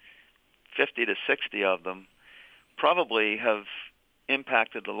 50 to 60 of them, probably have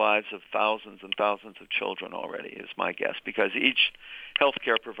impacted the lives of thousands and thousands of children already, is my guess, because each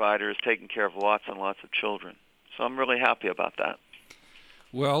healthcare provider is taking care of lots and lots of children. So I'm really happy about that.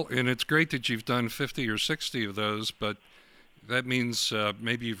 Well, and it's great that you've done 50 or 60 of those, but that means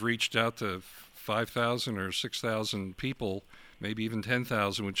maybe you've reached out to 5,000 or 6,000 people, maybe even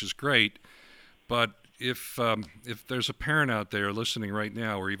 10,000, which is great. But if there's a parent out there listening right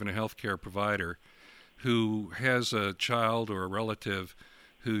now, or even a healthcare provider who has a child or a relative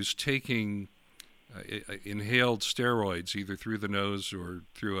who's taking inhaled steroids, either through the nose or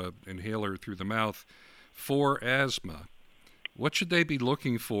through an inhaler through the mouth, for asthma, what should they be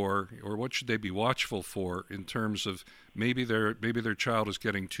looking for, or what should they be watchful for in terms of maybe their child is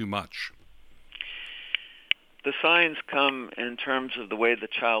getting too much? The signs come in terms of the way the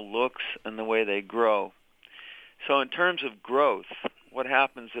child looks and the way they grow. So in terms of growth, what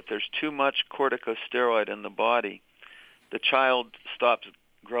happens if there's too much corticosteroid in the body? The child stops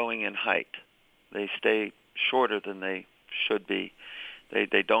growing in height. They stay shorter than they should be.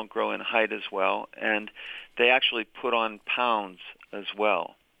 They don't grow in height as well, and they actually put on pounds as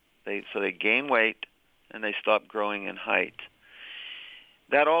well. So they gain weight, and they stop growing in height.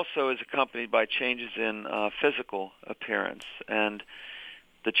 that also is accompanied by changes in physical appearance. And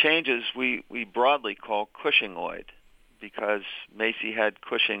the changes we broadly call Cushingoid, because Macy had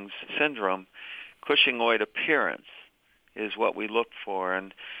Cushing's syndrome. Cushingoid appearance is what we look for,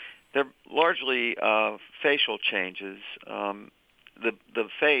 and they're largely facial changes. The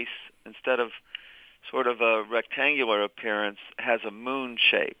face, instead of sort of a rectangular appearance, has a moon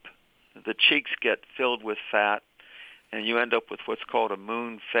shape. The cheeks get filled with fat, and you end up with what's called a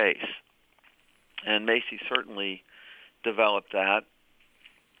moon face. And Macy certainly developed that.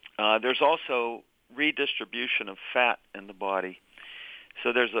 There's also redistribution of fat in the body.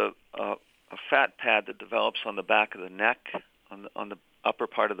 So there's a fat pad that develops on the back of the neck, on the upper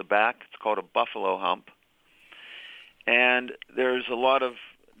part of the back. It's called a buffalo hump. And there's a lot of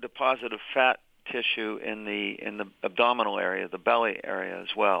deposit of fat tissue in the abdominal area, the belly area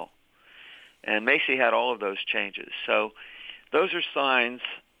as well. And Macy had all of those changes. So those are signs,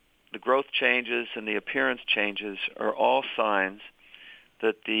 the growth changes and the appearance changes are all signs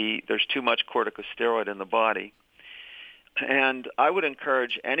that there's too much corticosteroid in the body. And I would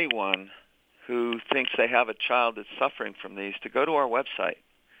encourage anyone who thinks they have a child that's suffering from these to go to our website.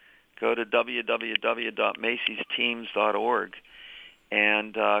 Go to www.macysteams.org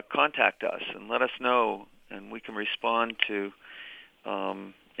and contact us and let us know, and we can respond to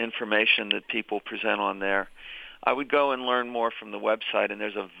information that people present on there. I would go and learn more from the website, and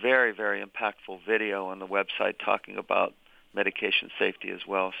there's a very, very impactful video on the website talking about medication safety as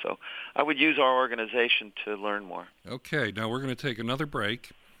well. So I would use our organization to learn more. Okay, now we're going to take another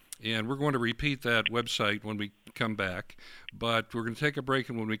break, and we're going to repeat that website when we come back. But we're going to take a break,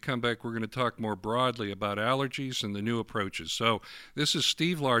 and when we come back, we're going to talk more broadly about allergies and the new approaches. So this is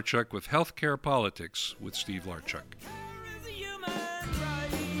Steve Larchuk with Healthcare Politics with Steve Larchuk.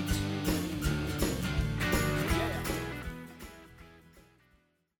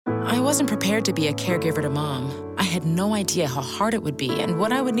 I wasn't prepared to be a caregiver to Mom. I had no idea how hard it would be and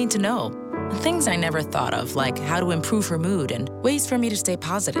what I would need to know. Things I never thought of, like how to improve her mood and ways for me to stay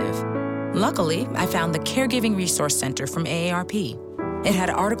positive. Luckily, I found the Caregiving Resource Center from AARP. It had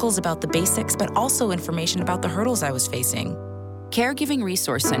articles about the basics, but also information about the hurdles I was facing. Caregiving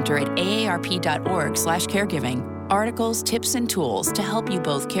Resource Center at aarp.org/caregiving. Articles, tips, and tools to help you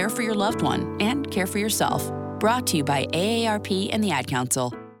both care for your loved one and care for yourself. Brought to you by AARP and the Ad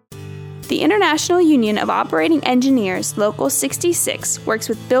Council. The International Union of Operating Engineers, Local 66, works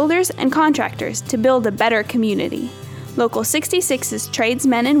with builders and contractors to build a better community. Local 66's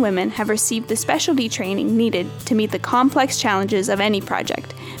tradesmen and women have received the specialty training needed to meet the complex challenges of any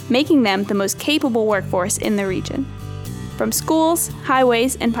project, making them the most capable workforce in the region. From schools,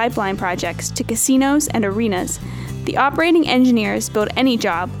 highways, and pipeline projects to casinos and arenas, the operating engineers build any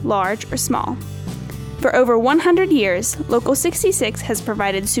job, large or small. For over 100 years, Local 66 has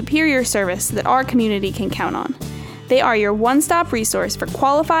provided superior service that our community can count on. They are your one-stop resource for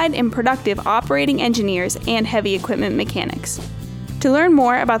qualified and productive operating engineers and heavy equipment mechanics. To learn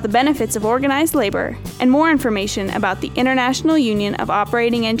more about the benefits of organized labor and more information about the International Union of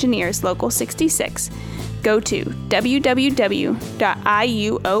Operating Engineers Local 66, go to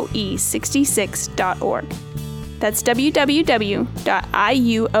www.iuoe66.org. That's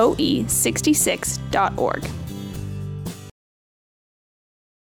www.iuoe66.org.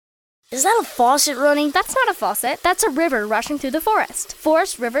 Is that a faucet running? That's not a faucet. That's a river rushing through the forest.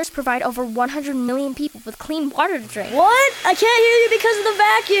 Forest rivers provide over 100 million people with clean water to drink. What? I can't hear you because of the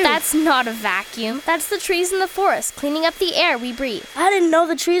vacuum. That's not a vacuum. That's the trees in the forest cleaning up the air we breathe. I didn't know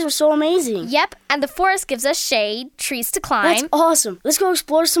the trees were so amazing. Yep, and the forest gives us shade, trees to climb. That's awesome. Let's go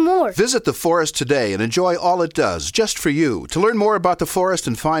explore some more. Visit the forest today and enjoy all it does, just for you. To learn more about the forest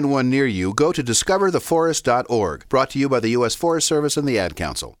and find one near you, go to discovertheforest.org. Brought to you by the U.S. Forest Service and the Ad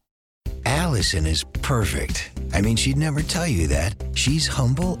Council. Allison is perfect. I mean, she'd never tell you that. She's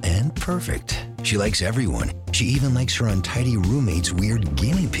humble and perfect. She likes everyone. She even likes her untidy roommate's weird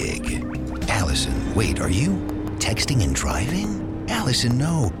guinea pig. Allison, wait, are you texting and driving? Allison,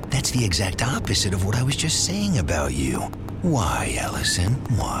 no. That's the exact opposite of what I was just saying about you. Why, Allison?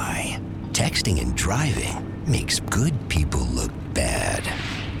 Why? Texting and driving makes good people look bad.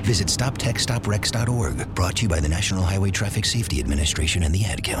 Visit StopTextStopWrecks.org. Brought to you by the National Highway Traffic Safety Administration and the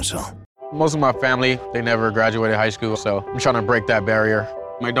Ad Council. Most of my family, they never graduated high school, so I'm trying to break that barrier.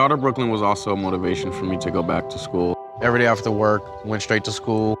 My daughter, Brooklyn, was also a motivation for me to go back to school. Every day after work, went straight to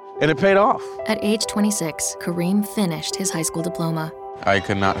school, and it paid off. At age 26, Kareem finished his high school diploma. I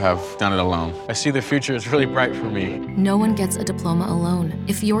could not have done it alone. I see the future is really bright for me. No one gets a diploma alone.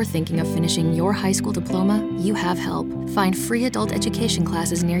 If you're thinking of finishing your high school diploma, you have help. Find free adult education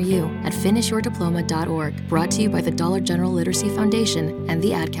classes near you at finishyourdiploma.org. Brought to you by the Dollar General Literacy Foundation and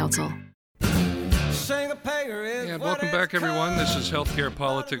the Ad Council. And welcome back, everyone. This is Healthcare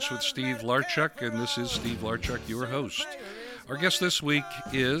Politics with Steve Larchuk, and this is Steve Larchuk, your host. Our guest this week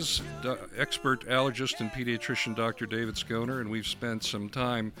is expert allergist and pediatrician Dr. David Skoner, and we've spent some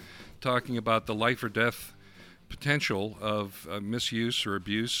time talking about the life or death potential of misuse or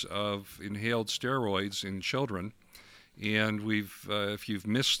abuse of inhaled steroids in children. And if you've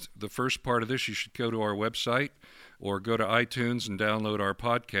missed the first part of this, you should go to our website or go to iTunes and download our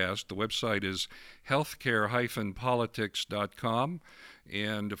podcast. The website is healthcare-politics.com.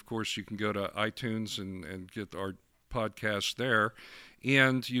 And, of course, you can go to iTunes and get our podcast there.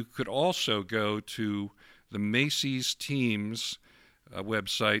 And you could also go to the Macy's Teams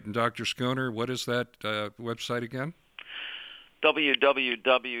website. And Dr. Skoner, what is that website again?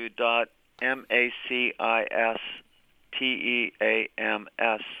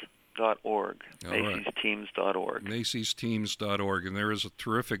 www.macisteams.org. Macy'sTeams.org. Macy'sTeams.org. And there is a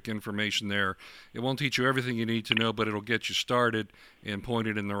terrific information there. It won't teach you everything you need to know, but it'll get you started and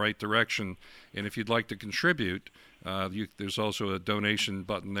pointed in the right direction. And if you'd like to contribute, there's also a donation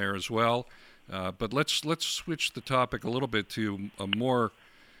button there as well. But let's switch the topic a little bit to a more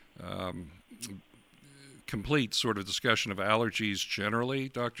complete sort of discussion of allergies generally,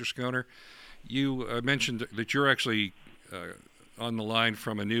 Dr. Skoner. You mentioned that you're actually on the line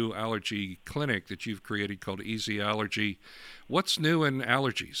from a new allergy clinic that you've created called Easy Allergy. What's new in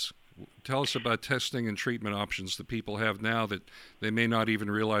allergies? Tell us about testing and treatment options that people have now that they may not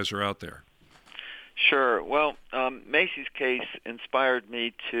even realize are out there. Sure. Well, Macy's case inspired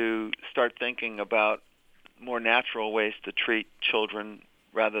me to start thinking about more natural ways to treat children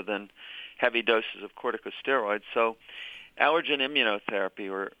rather than heavy doses of corticosteroids. So allergen immunotherapy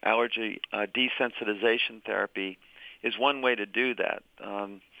or allergy desensitization therapy is one way to do that.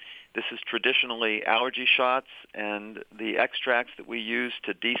 This is traditionally allergy shots, and the extracts that we use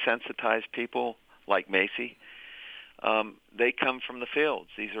to desensitize people, like Macy, they come from the fields.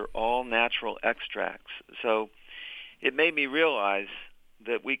 These are all natural extracts. So it made me realize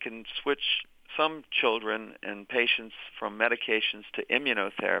that we can switch some children and patients from medications to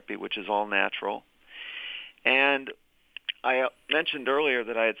immunotherapy, which is all natural. And I mentioned earlier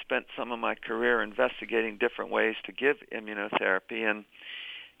that I had spent some of my career investigating different ways to give immunotherapy, and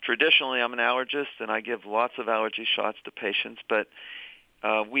traditionally I'm an allergist and I give lots of allergy shots to patients, but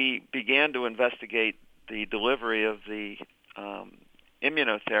we began to investigate the delivery of the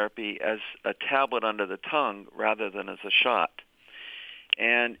immunotherapy as a tablet under the tongue rather than as a shot.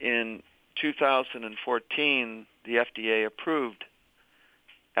 And in 2014, the FDA approved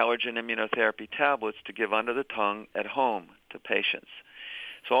allergen immunotherapy tablets to give under the tongue at home to patients.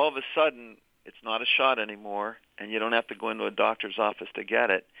 So all of a sudden, it's not a shot anymore, and you don't have to go into a doctor's office to get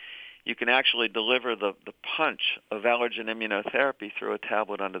it. You can actually deliver the punch of allergen immunotherapy through a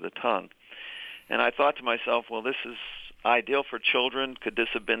tablet under the tongue. And I thought to myself, well, this is ideal for children. Could this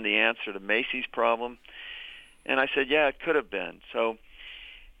have been the answer to Macy's problem? And I said, yeah, it could have been. So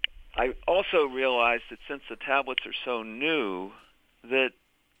I also realized that since the tablets are so new, that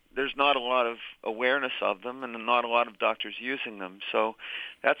there's not a lot of awareness of them and not a lot of doctors using them. So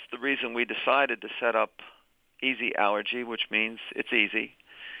that's the reason we decided to set up Easy Allergy, which means it's easy.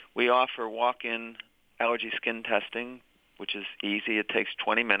 We offer walk-in allergy skin testing, which is easy. It takes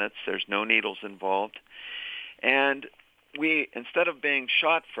 20 minutes. There's no needles involved. And we, instead of being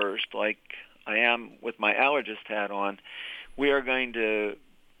shot first, like I am with my allergist hat on, we are going to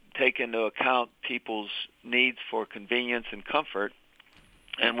take into account people's needs for convenience and comfort,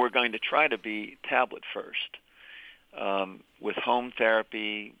 and we're going to try to be tablet first with home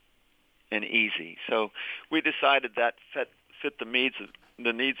therapy and easy. So we decided that fit the needs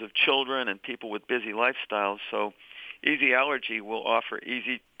of children and people with busy lifestyles. So Easy Allergy will offer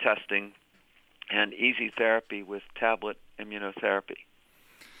easy testing and easy therapy with tablet immunotherapy.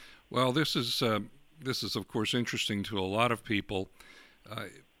 Well, this is of course interesting to a lot of people.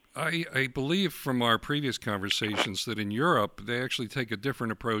 I believe from our previous conversations that in Europe they actually take a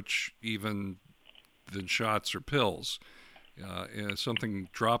different approach even than shots or pills. Something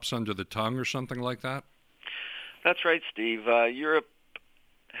drops under the tongue or something like that? That's right, Steve. Europe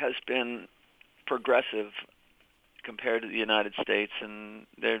has been progressive compared to the United States, and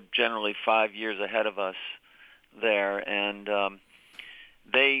they're generally 5 years ahead of us there. And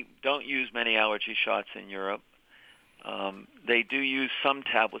they don't use many allergy shots in Europe. They do use some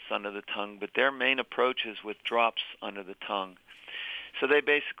tablets under the tongue, but their main approach is with drops under the tongue. So they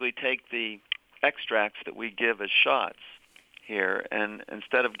basically take the extracts that we give as shots here, and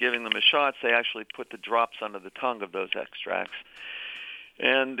instead of giving them as shots, they actually put the drops under the tongue of those extracts.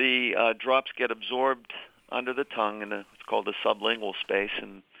 And the drops get absorbed under the tongue in what's called the sublingual space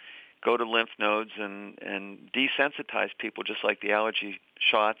and go to lymph nodes and desensitize people just like the allergy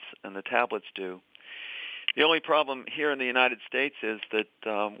shots and the tablets do. The only problem here in the United States is that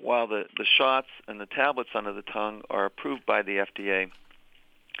while the shots and the tablets under the tongue are approved by the FDA,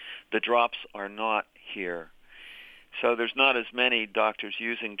 the drops are not here. So there's not as many doctors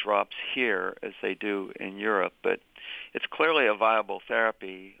using drops here as they do in Europe, but it's clearly a viable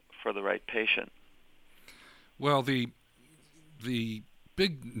therapy for the right patient. Well, the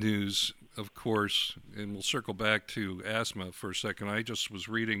big news, of course, and we'll circle back to asthma for a second. I just was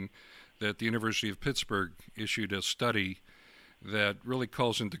reading that the University of Pittsburgh issued a study that really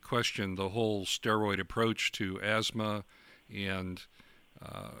calls into question the whole steroid approach to asthma, and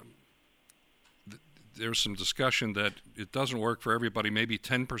there's some discussion that it doesn't work for everybody. Maybe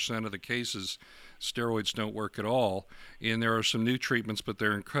 10% of the cases, steroids don't work at all. And there are some new treatments, but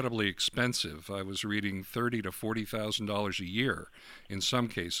they're incredibly expensive. I was reading $30,000 to $40,000 a year in some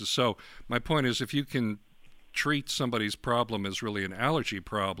cases. So my point is, if you can treat somebody's problem as really an allergy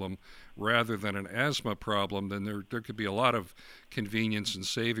problem rather than an asthma problem, then there could be a lot of convenience and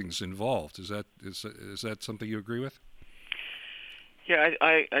savings involved. Is that something you agree with? Yeah,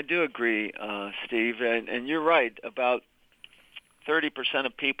 I do agree, Steve, and you're right. About 30%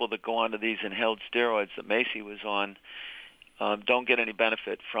 of people that go onto these inhaled steroids that Macy was on don't get any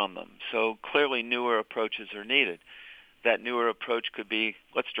benefit from them. So clearly newer approaches are needed. That newer approach could be,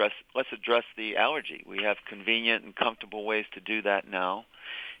 let's address the allergy. We have convenient and comfortable ways to do that now.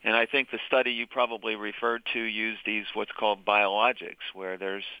 And I think the study you probably referred to used these what's called biologics, where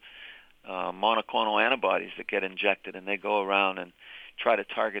there's monoclonal antibodies that get injected, and they go around and try to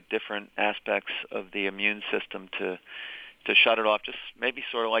target different aspects of the immune system to shut it off, just maybe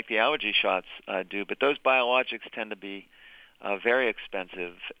sort of like the allergy shots do. But those biologics tend to be very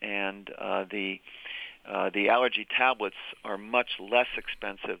expensive, and the allergy tablets are much less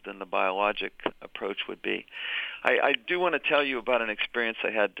expensive than the biologic approach would be. I do want to tell you about an experience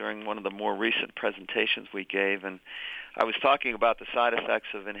I had during one of the more recent presentations we gave, and I was talking about the side effects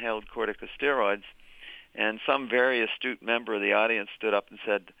of inhaled corticosteroids, and some very astute member of the audience stood up and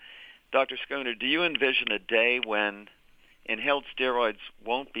said, Dr. Schooner, do you envision a day when inhaled steroids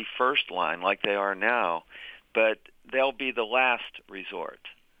won't be first line like they are now, but they'll be the last resort?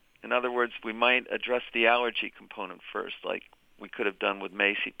 In other words, we might address the allergy component first, like we could have done with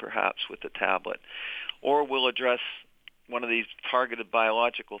Macy perhaps with the tablet, or we'll address one of these targeted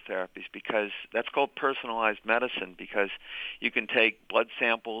biological therapies, because that's called personalized medicine, because you can take blood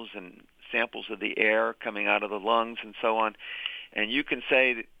samples and samples of the air coming out of the lungs and so on, and you can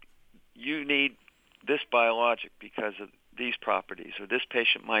say that you need this biologic because of these properties, or this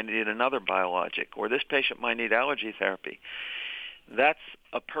patient might need another biologic, or this patient might need allergy therapy. That's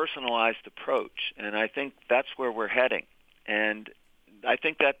a personalized approach, and I think that's where we're heading. And I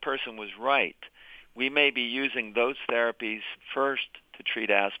think that person was right. We may be using those therapies first to treat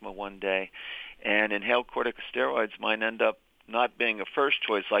asthma one day, and inhaled corticosteroids might end up not being a first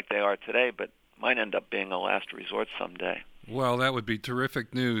choice like they are today, but might end up being a last resort someday. Well, that would be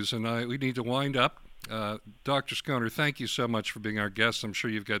terrific news, and we need to wind up. Dr. Schooner, thank you so much for being our guest. I'm sure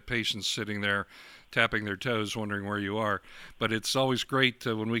you've got patients sitting there tapping their toes wondering where you are, but it's always great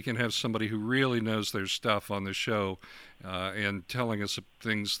when we can have somebody who really knows their stuff on the show and telling us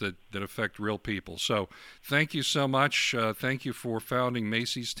things that affect real people. So thank you so much. Thank you for founding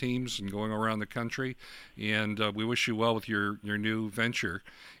Macy's teams and going around the country, and we wish you well with your new venture.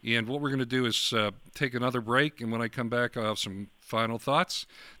 And what we're going to do is take another break, and when I come back, I'll have some final thoughts.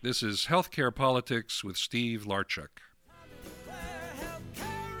 This is Healthcare Politics with Steve Larchuk.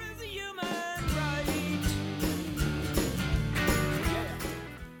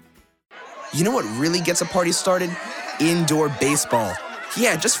 You know what really gets a party started? Indoor baseball.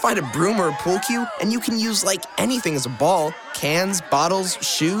 Yeah, just find a broom or a pool cue, and you can use like anything as a ball. Cans, bottles,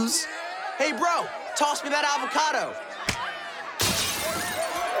 shoes. Hey bro, toss me that avocado.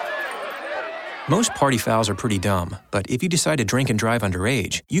 Most party fouls are pretty dumb, but if you decide to drink and drive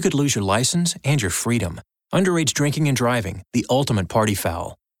underage, you could lose your license and your freedom. Underage drinking and driving, the ultimate party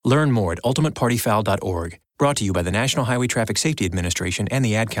foul. Learn more at ultimatepartyfoul.org. Brought to you by the National Highway Traffic Safety Administration and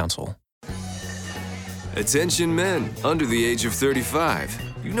the Ad Council. Attention men under the age of 35.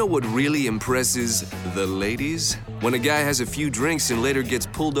 You know what really impresses the ladies? When a guy has a few drinks and later gets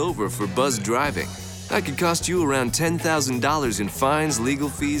pulled over for buzzed driving. That could cost you around $10,000 in fines, legal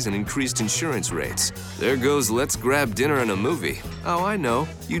fees, and increased insurance rates. There goes let's grab dinner and a movie. Oh, I know.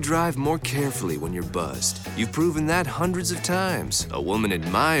 You drive more carefully when you're buzzed. You've proven that hundreds of times. A woman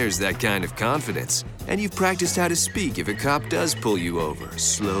admires that kind of confidence. And you've practiced how to speak if a cop does pull you over.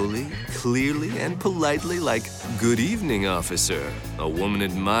 Slowly, clearly, and politely like, "Good evening, officer." A woman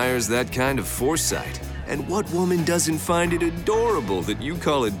admires that kind of foresight. And what woman doesn't find it adorable that you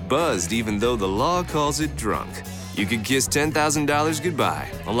call it buzzed even though the law calls it drunk? You could kiss $10,000 goodbye,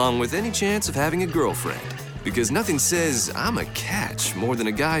 along with any chance of having a girlfriend. Because nothing says, "I'm a catch," more than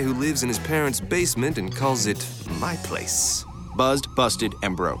a guy who lives in his parents' basement and calls it my place. Buzzed, busted,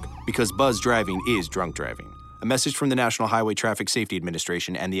 and broke. Because buzzed driving is drunk driving. A message from the National Highway Traffic Safety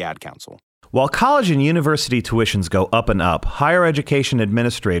Administration and the Ad Council. While college and university tuitions go up and up, higher education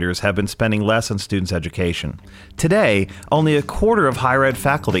administrators have been spending less on students' education. Today, only a quarter of higher ed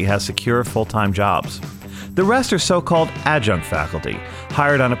faculty has secure full-time jobs. The rest are so-called adjunct faculty,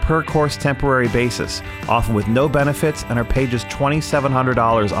 hired on a per-course temporary basis, often with no benefits, and are paid just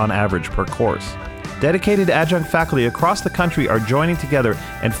 $2,700 on average per course. Dedicated adjunct faculty across the country are joining together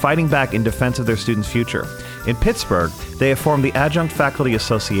and fighting back in defense of their students' future. In Pittsburgh, they have formed the Adjunct Faculty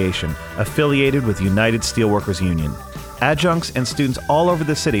Association, affiliated with United Steelworkers Union. Adjuncts and students all over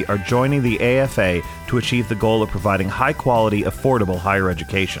the city are joining the AFA to achieve the goal of providing high-quality, affordable higher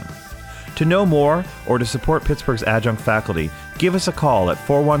education. To know more or to support Pittsburgh's adjunct faculty, give us a call at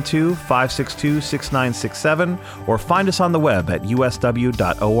 412-562-6967 or find us on the web at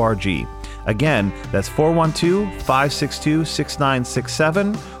usw.org. Again, that's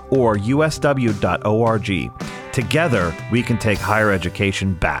 412-562-6967 or usw.org. Together, we can take higher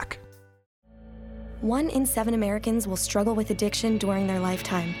education back. 1 in 7 Americans will struggle with addiction during their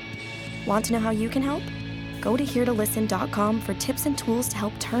lifetime. Want to know how you can help? Go to heretolisten.com for tips and tools to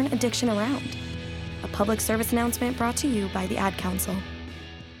help turn addiction around. A public service announcement brought to you by the Ad Council.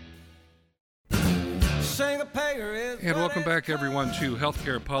 And welcome back, everyone, to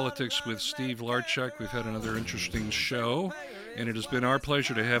Healthcare Politics with Steve Larchuk. We've had another interesting show, and it has been our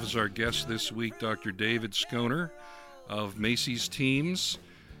pleasure to have as our guest this week Dr. David Skoner of Macy's Teams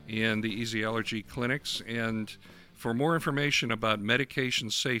and the Easy Allergy Clinics. And for more information about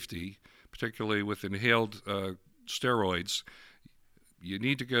medication safety, particularly with inhaled steroids, you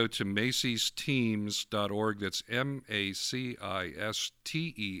need to go to macysteams.org. That's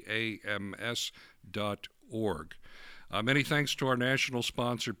macisteams.org. Many thanks to our national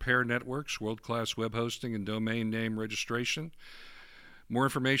sponsor, Pair Networks, world-class web hosting and domain name registration. More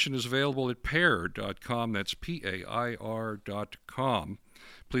information is available at pair.com. That's PAIR.com.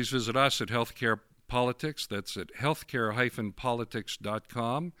 Please visit us at Healthcare Politics. That's at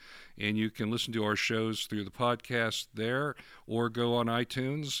healthcare-politics.com. And you can listen to our shows through the podcast there or go on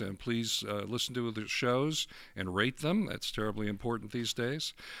iTunes. And please listen to the shows and rate them. That's terribly important these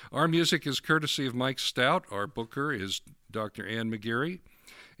days. Our music is courtesy of Mike Stout. Our booker is Dr. Ann McGeary.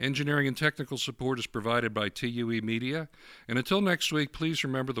 Engineering and technical support is provided by TUE Media. And until next week, please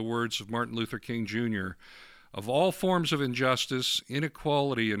remember the words of Martin Luther King Jr. Of all forms of injustice,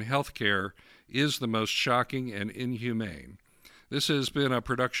 inequality in healthcare is the most shocking and inhumane. This has been a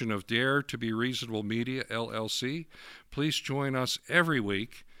production of Dare to Be Reasonable Media, LLC. Please join us every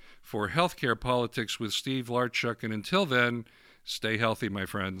week for Healthcare Politics with Steve Larchuk. And until then, stay healthy, my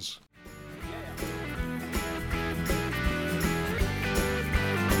friends.